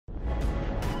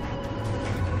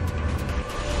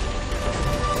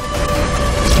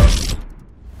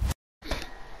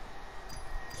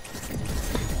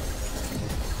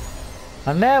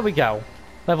And there we go.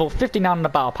 Level 59 on the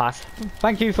Battle Pass.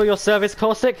 Thank you for your service,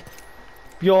 Corsic.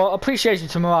 Your appreciation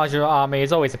to Mirage Army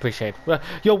is always appreciated.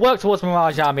 Your work towards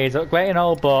Mirage Army is great and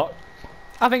all, but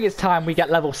I think it's time we get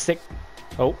level 6...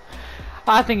 Oh.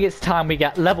 I think it's time we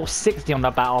get level 60 on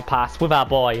the Battle Pass with our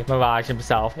boy, Mirage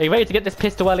himself. Are you ready to get this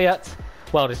pistol, Elliot?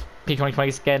 Well, this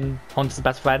P2020 skin, Hunter's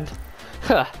best friend.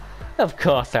 Huh. Of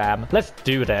course I am. Let's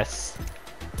do this.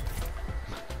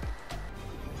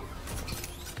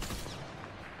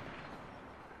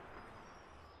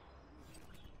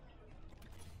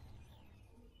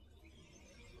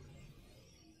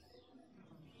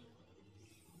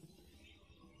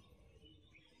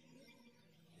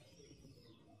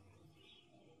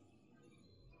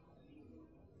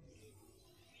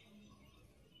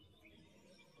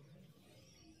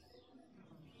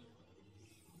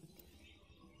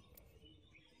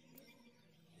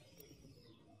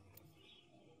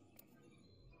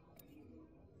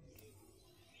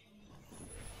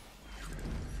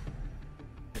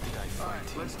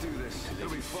 Alright, let's do this. It'll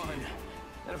be fun.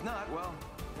 And if not, well,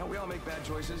 you know, we all make bad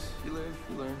choices. You live,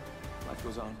 you learn. Life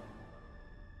goes on.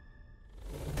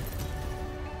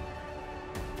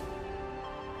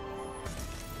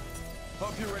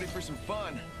 Hope you're ready for some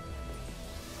fun.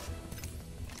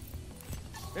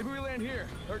 Maybe we land here.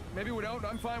 Or maybe we don't.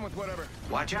 I'm fine with whatever.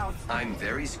 Watch out. I'm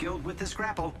very skilled with this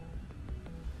grapple.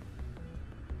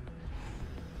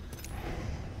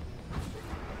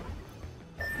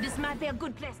 This might be a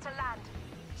good place to land.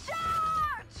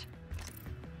 Charge!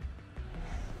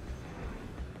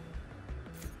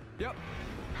 Yep.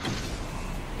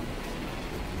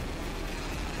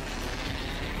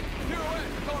 Pirouette!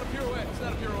 I call it a pirouette. It's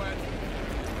not a pirouette.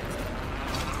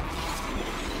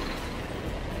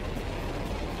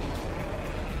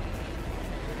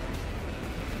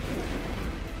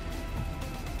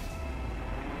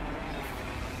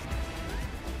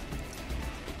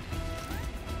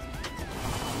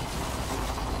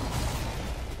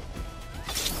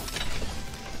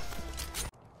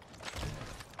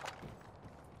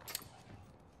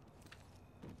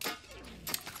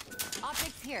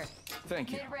 Optics here.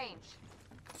 Thank you. Mid-range.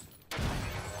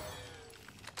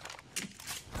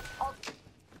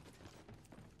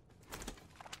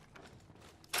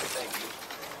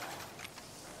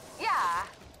 Yeah.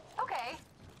 Okay.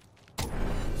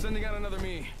 Sending out another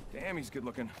me. Damn, he's good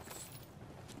looking.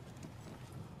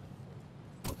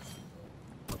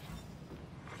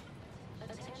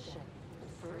 Attention.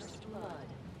 First blood.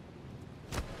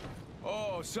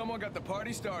 Oh, someone got the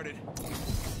party started.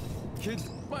 Kids,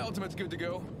 my ultimate's good to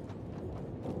go.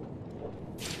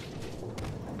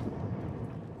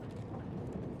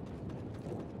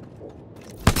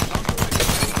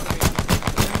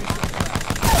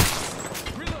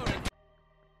 Reloading.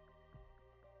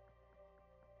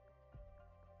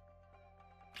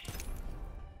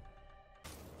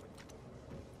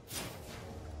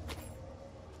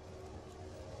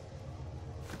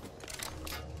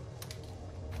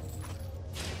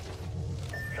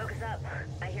 Focus up.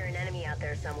 I hear an enemy out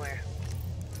there somewhere.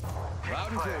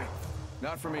 Loud and clear.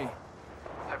 Not for me.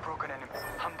 I've broken enemy.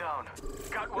 I'm down.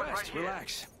 Got one right Rest, here.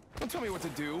 relax. Don't tell me what to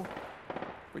do.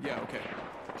 But yeah, okay.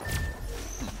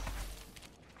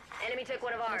 Enemy took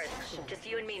one of ours. Just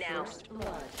you and me now. First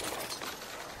blood.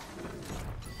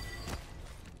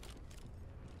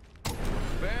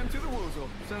 Bam to the woozle.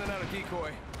 Sending out a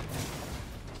decoy.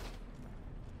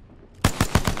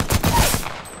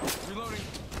 Reloading.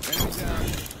 Enemy down.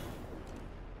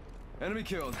 Enemy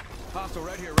killed. Hostile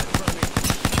right here, right in front of me.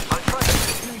 I'm trying.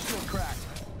 Enemy shield cracked.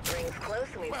 Rings close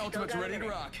and we've My still ultimate's got ready a to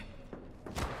minute. rock.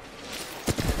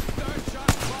 Third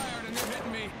shot fired and they're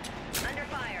hitting me. Under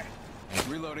fire.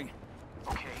 Reloading.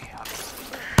 Okay,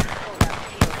 Hold up,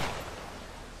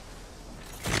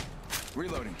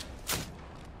 healing. Reloading.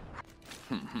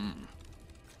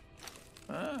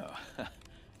 Oh.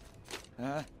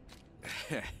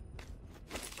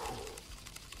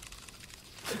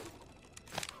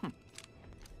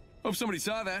 Hope somebody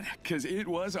saw that, because it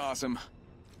was awesome.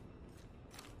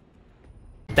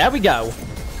 There we go.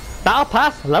 Battle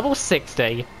Pass level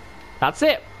 60. That's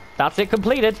it. That's it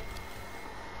completed.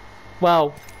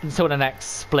 Well, until the next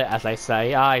split, as they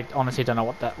say. I honestly don't know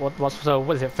what's so.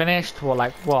 Was it finished? Or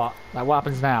like what? Like what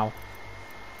happens now?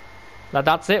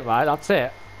 That's it, right? That's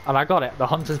it. And I got it. The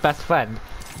Hunter's best friend.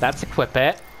 Let's equip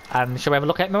it. And shall we have a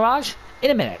look at Mirage?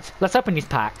 In a minute. Let's open these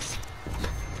packs.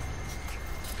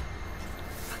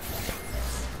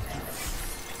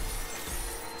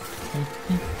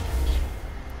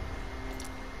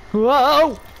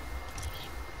 Whoa!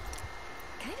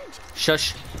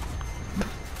 Shush.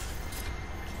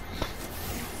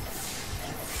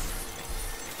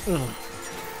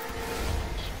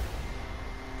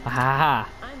 Ah.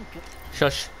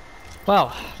 Shush.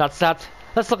 Well, that's that.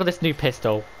 Let's look at this new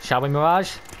pistol, shall we,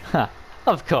 Mirage? Huh.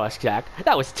 Of course, Jack.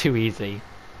 That was too easy.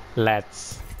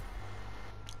 Let's.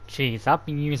 Jeez, I've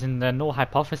been using the Null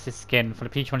Hypothesis skin for the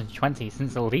P2020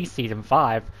 since at least Season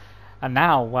 5. And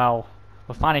now, well,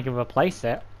 we're finally going to replace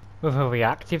it with a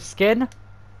reactive skin?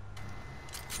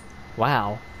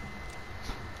 Wow.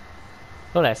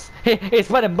 Look at this. It's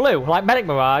red and blue, like Medic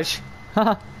Mirage.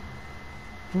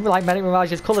 Like Medic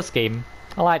Mirage's colour scheme.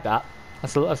 I like that.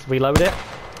 Let's reload it.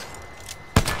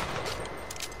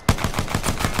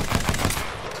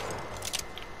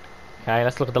 Okay,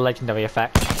 let's look at the legendary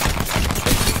effect.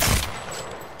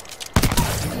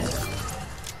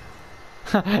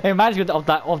 It reminds me of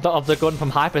the gun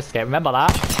from Hyperscape. Remember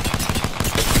that?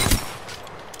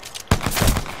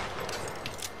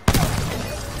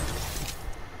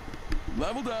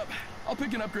 Leveled up. I'll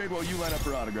pick an upgrade while you line up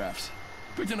for autographs.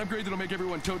 Picked an upgrade that'll make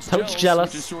everyone totes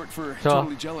jealous. Which is short for So,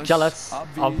 totally jealous. Jealous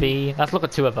of the. Let's look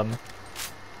at two of them.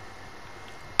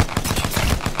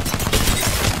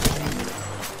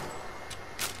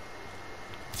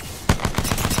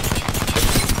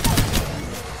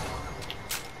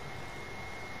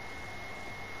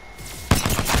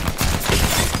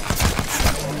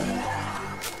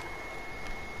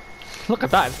 Look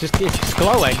at that, it's just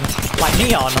glowing like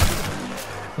neon.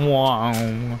 Wow.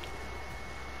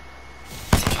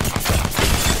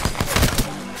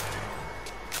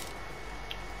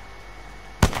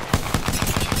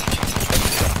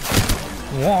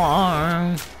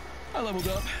 Wow. I leveled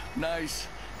up. Nice.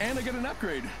 And I get an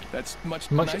upgrade. That's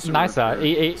much nicer.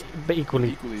 But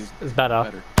equally is better.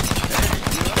 Hey,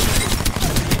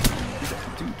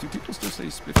 do people still say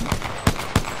spiffy?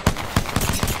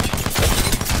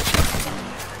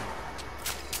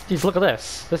 Jeez, look at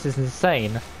this. This is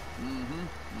insane.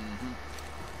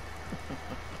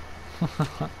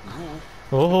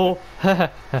 Oh.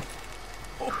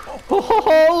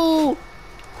 Oh.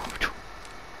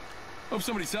 Hope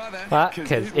somebody saw that.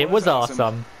 Because it was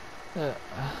awesome. Not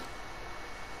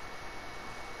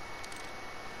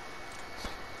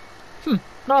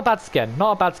a bad skin.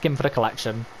 Not a bad skin for the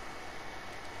collection.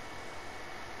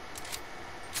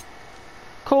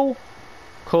 Cool.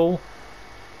 Cool.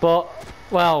 But,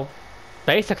 well,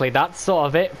 basically that's sort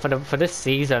of it for this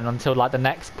season until like the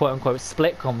next quote unquote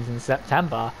split comes in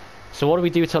September. So what do we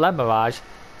do till then, Mirage?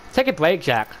 Take a break,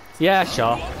 Jack. Yeah,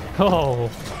 sure. Oh.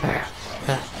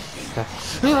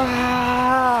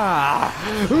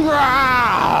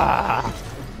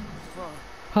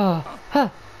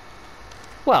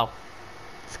 Well,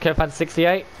 it's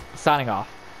Fan68 signing off.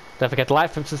 Don't forget to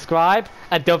like and subscribe,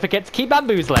 and don't forget to keep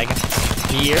bamboozling.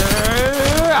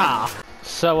 Yeah.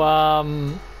 So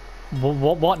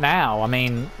what now? I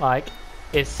mean, like,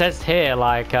 it says here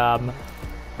like I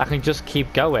can just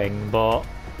keep going, but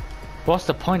what's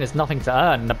the point? There's nothing to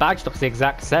earn. The badge looks the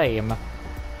exact same.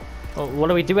 What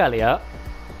do we do, Elliot?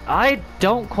 I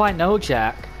don't quite know,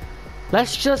 Jack.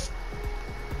 Should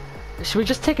we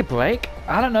just take a break?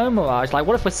 I don't know, Mirage. Like,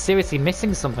 what if we're seriously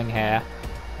missing something here?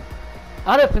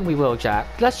 I don't think we will, Jack.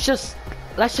 Let's just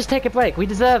take a break. We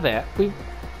deserve it.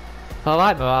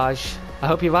 Alright, Mirage. I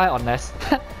hope you're right on this.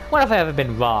 When have I ever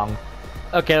been wrong?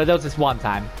 Okay, there was this one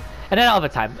time. And then another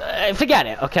time. Forget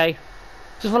it, okay?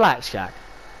 Just relax, Jack.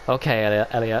 Okay,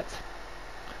 Elliot.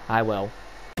 I will.